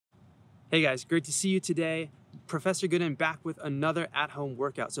Hey guys, great to see you today. Professor Goodin back with another at-home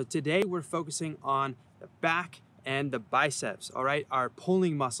workout. So today we're focusing on the back and the biceps, all right, our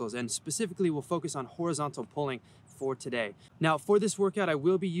pulling muscles, and specifically we'll focus on horizontal pulling for today. Now for this workout, I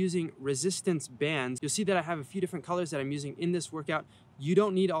will be using resistance bands. You'll see that I have a few different colors that I'm using in this workout. You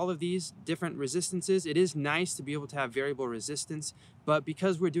don't need all of these different resistances. It is nice to be able to have variable resistance, but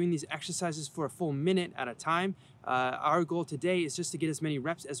because we're doing these exercises for a full minute at a time, our goal today is just to get as many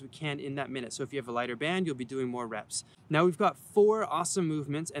reps as we can in that minute. So if you have a lighter band, you'll be doing more reps. Now we've got 4 awesome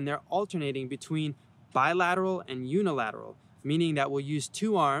movements and they're alternating between bilateral and unilateral, meaning that we'll use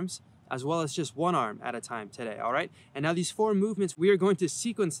 2 arms as well as just 1 arm at a time today, all right? And now these 4 movements, we are going to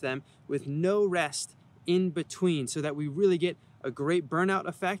sequence them with no rest in between so that we really get a great burnout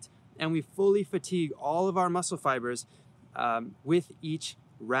effect and we fully fatigue all of our muscle fibers with each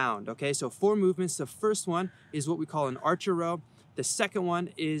round, okay? So 4 movements. The first one is what we call an archer row. The second one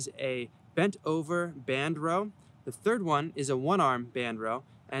is a bent over band row. The third one is a 1-arm band row.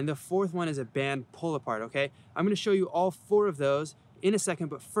 And the fourth one is a band pull apart, okay? I'm gonna show you all 4 of those in a second,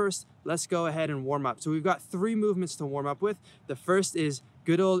 but first, let's go ahead and warm up. So we've got 3 movements to warm up with. The first is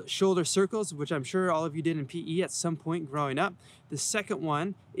good old shoulder circles, which I'm sure all of you did in PE at some point growing up. The second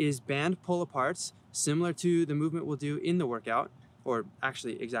one is band pull aparts, similar to the movement we'll do in the workout, or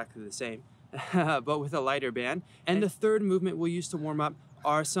actually exactly the same, but with a lighter band. And the third movement we'll use to warm up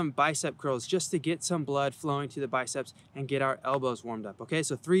are some bicep curls, just to get some blood flowing to the biceps and get our elbows warmed up, okay?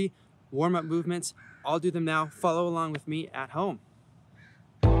 So 3 warm-up movements. I'll do them now. Follow along with me at home.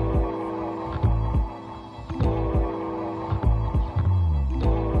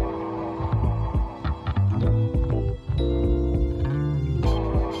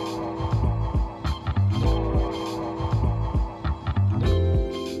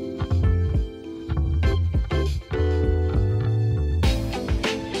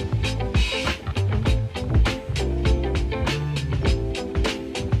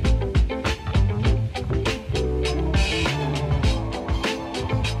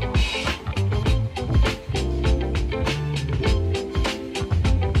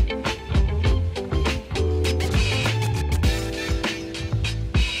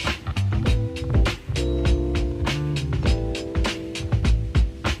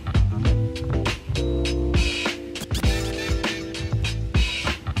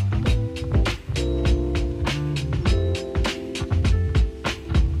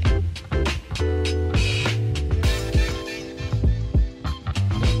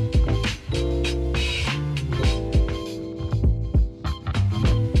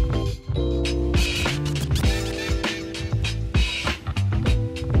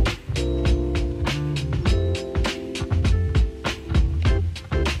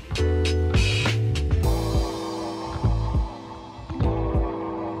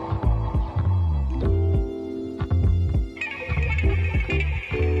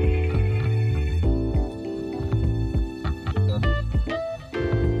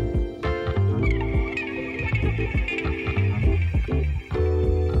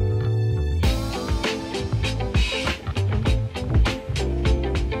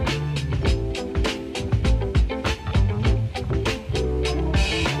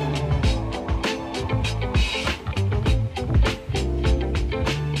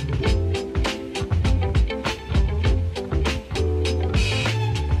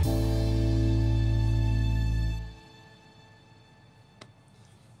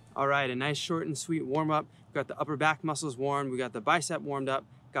 All right, a nice short and sweet warm up. We've got the upper back muscles warmed, we got the bicep warmed up,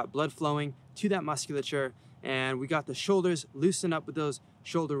 got blood flowing to that musculature, and we got the shoulders loosened up with those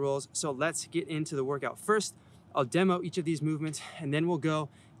shoulder rolls. So let's get into the workout. First, I'll demo each of these movements, and then we'll go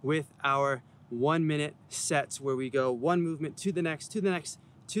with our 1-minute sets where we go 1 movement to the next, to the next,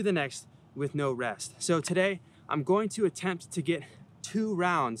 to the next with no rest. So today, I'm going to attempt to get 2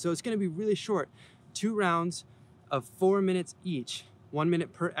 rounds. So it's gonna be really short, 2 rounds of 4 minutes each. 1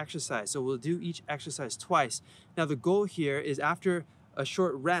 minute per exercise. So we'll do each exercise twice. Now the goal here is after a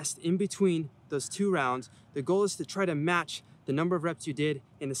short rest in between those 2 rounds, the goal is to try to match the number of reps you did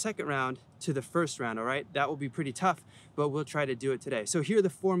in the second round to the first round, all right? That will be pretty tough, but we'll try to do it today. So here are the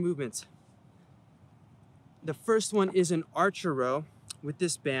 4 movements. The first one is an archer row with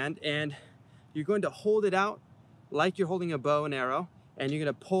this band, and you're going to hold it out like you're holding a bow and arrow, and you're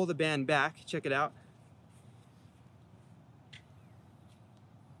gonna pull the band back. Check it out.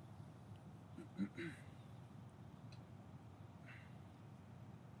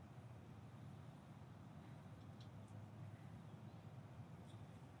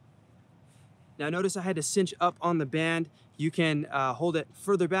 Now notice I had to cinch up on the band. You can hold it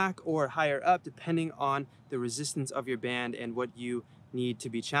further back or higher up depending on the resistance of your band and what you need to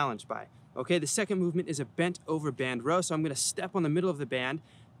be challenged by. Okay, the second movement is a bent over band row. So I'm gonna step on the middle of the band,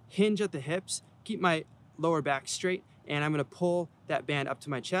 hinge at the hips, keep my lower back straight, and I'm gonna pull that band up to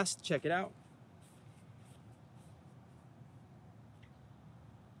my chest. Check it out.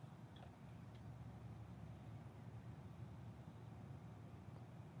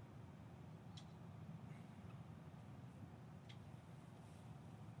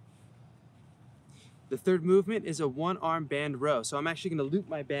 The third movement is a one-arm band row. So I'm actually gonna loop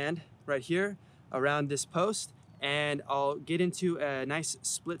my band right here around this post, and I'll get into a nice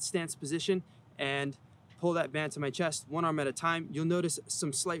split stance position and pull that band to my chest, one arm at a time. You'll notice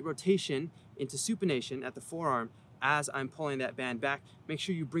some slight rotation into supination at the forearm as I'm pulling that band back. Make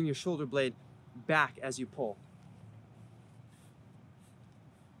sure you bring your shoulder blade back as you pull.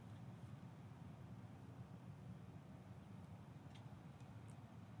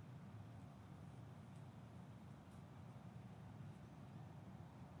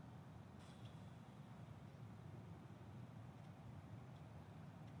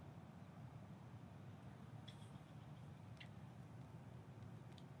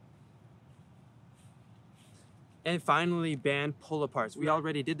 And finally, band pull aparts. We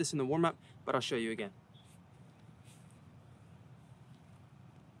already did this in the warm-up, but I'll show you again.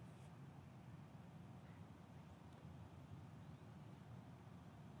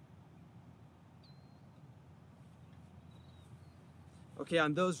 Okay,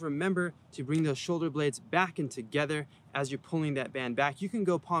 on those, remember to bring those shoulder blades back and together as you're pulling that band back. You can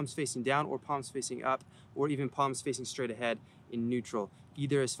go palms facing down or palms facing up, or even palms facing straight ahead in neutral.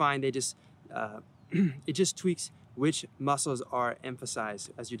 Either is fine. They just it just tweaks which muscles are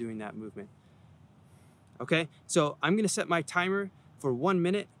emphasized as you're doing that movement. Okay, so I'm gonna set my timer for 1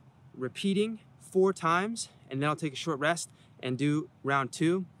 minute, repeating 4 times, and then I'll take a short rest and do round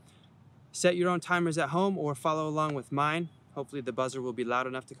 2. Set your own timers at home or follow along with mine. Hopefully the buzzer will be loud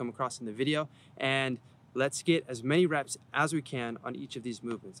enough to come across in the video. And let's get as many reps as we can on each of these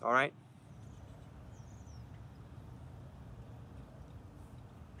movements, all right?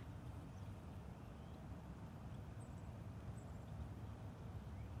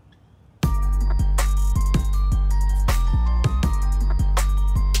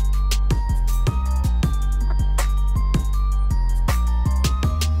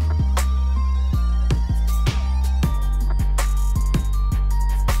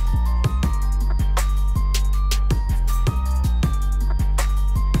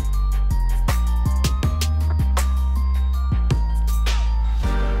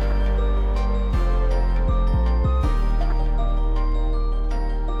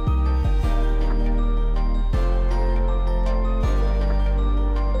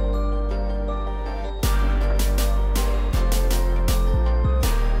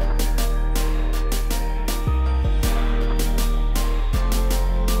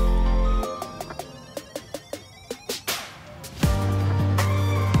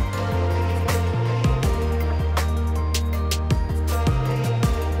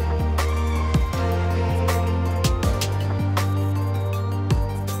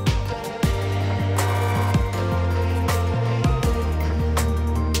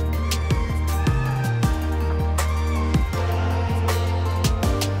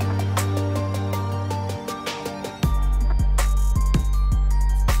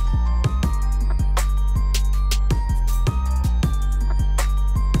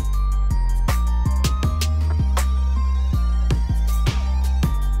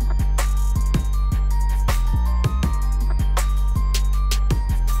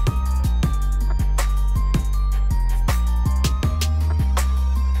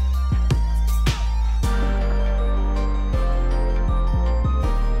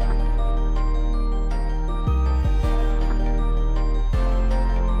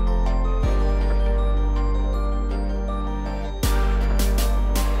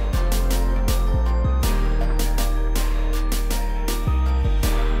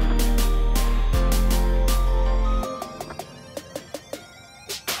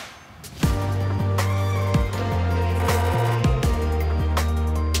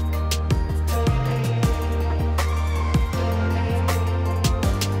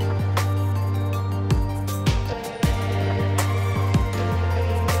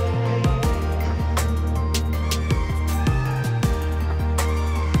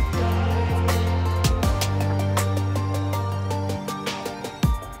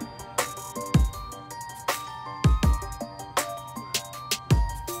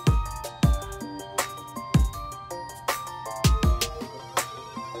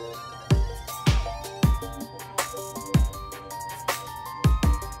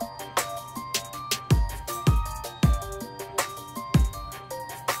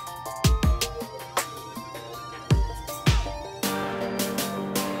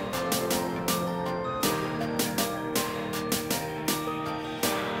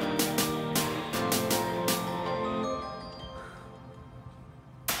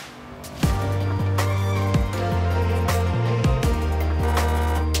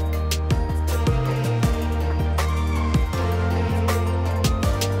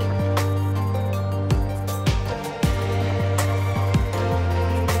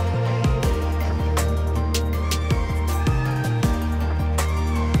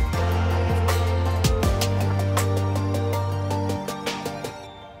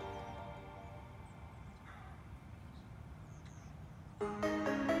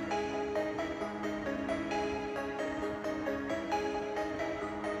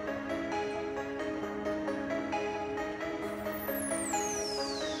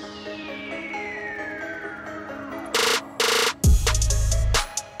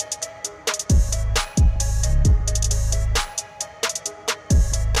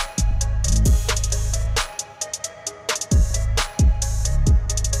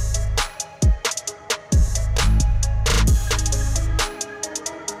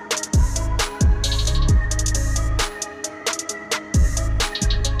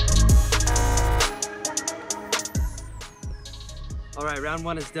 right, round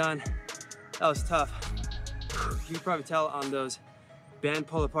one is done. That was tough. You can probably tell on those band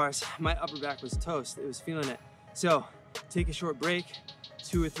pull-aparts, my upper back was toast. It was feeling it. So take a short break,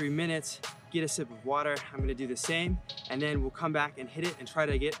 2 or 3 minutes, get a sip of water. I'm gonna do the same, and then we'll come back and hit it and try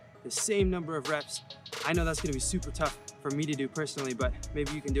to get the same number of reps. I know that's gonna be super tough for me to do personally, but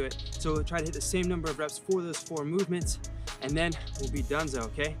maybe you can do it. So we'll try to hit the same number of reps for those 4 movements, and then we'll be donezo,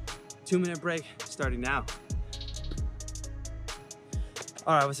 okay? 2-minute break, starting now.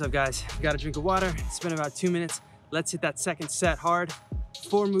 All right, what's up guys? Got a drink of water, it's been about 2 minutes. Let's hit that second set hard.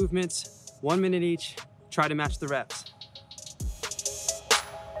 4 movements, 1 minute each. Try to match the reps.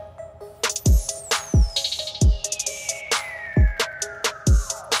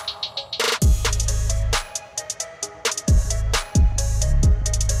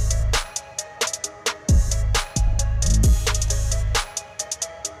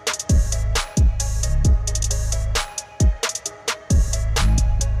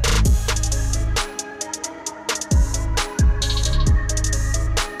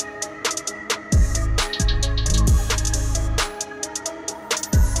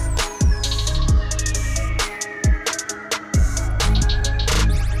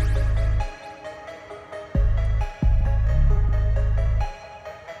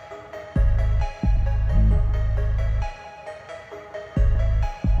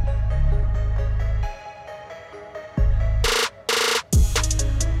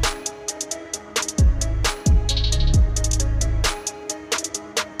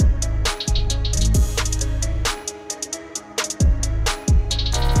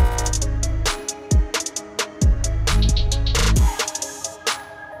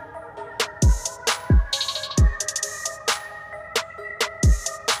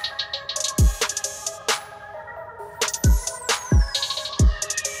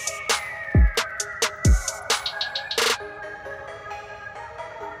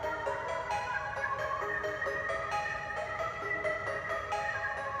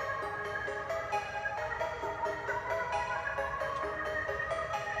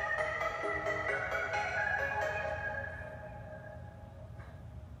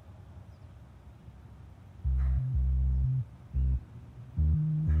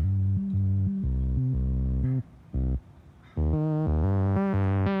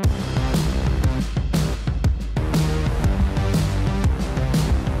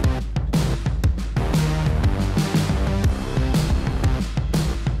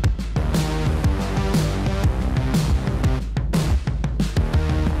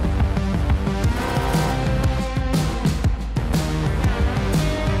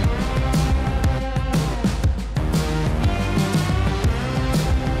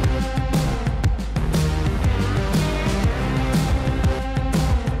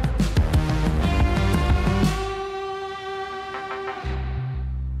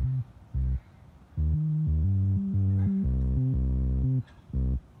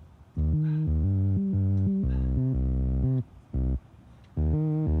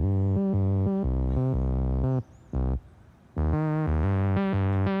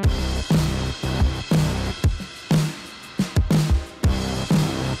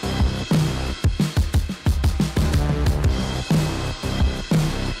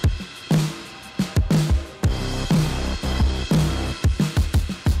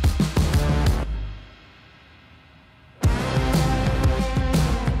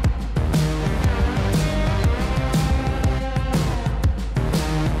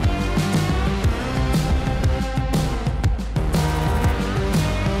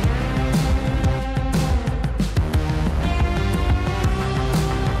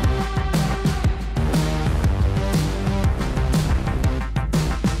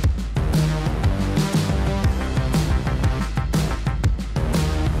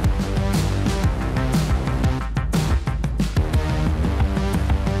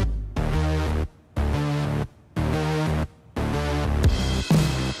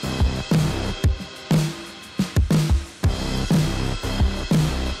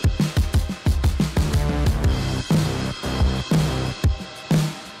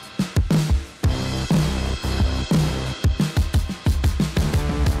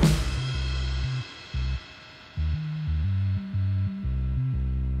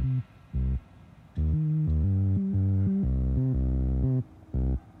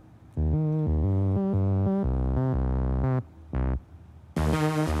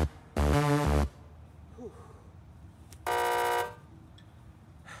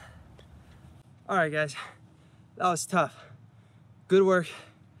 All right, guys, that was tough. Good work.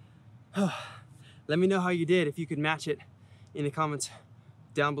 Let me know how you did, if you could match it in the comments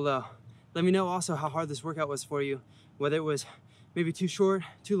down below. Let me know also how hard this workout was for you, whether it was maybe too short,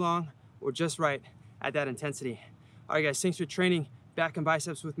 too long, or just right at that intensity. All right, guys, thanks for training back and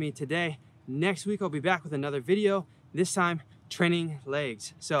biceps with me today. Next week, I'll be back with another video, this time training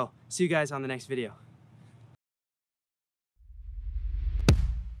legs. So see you guys on the next video.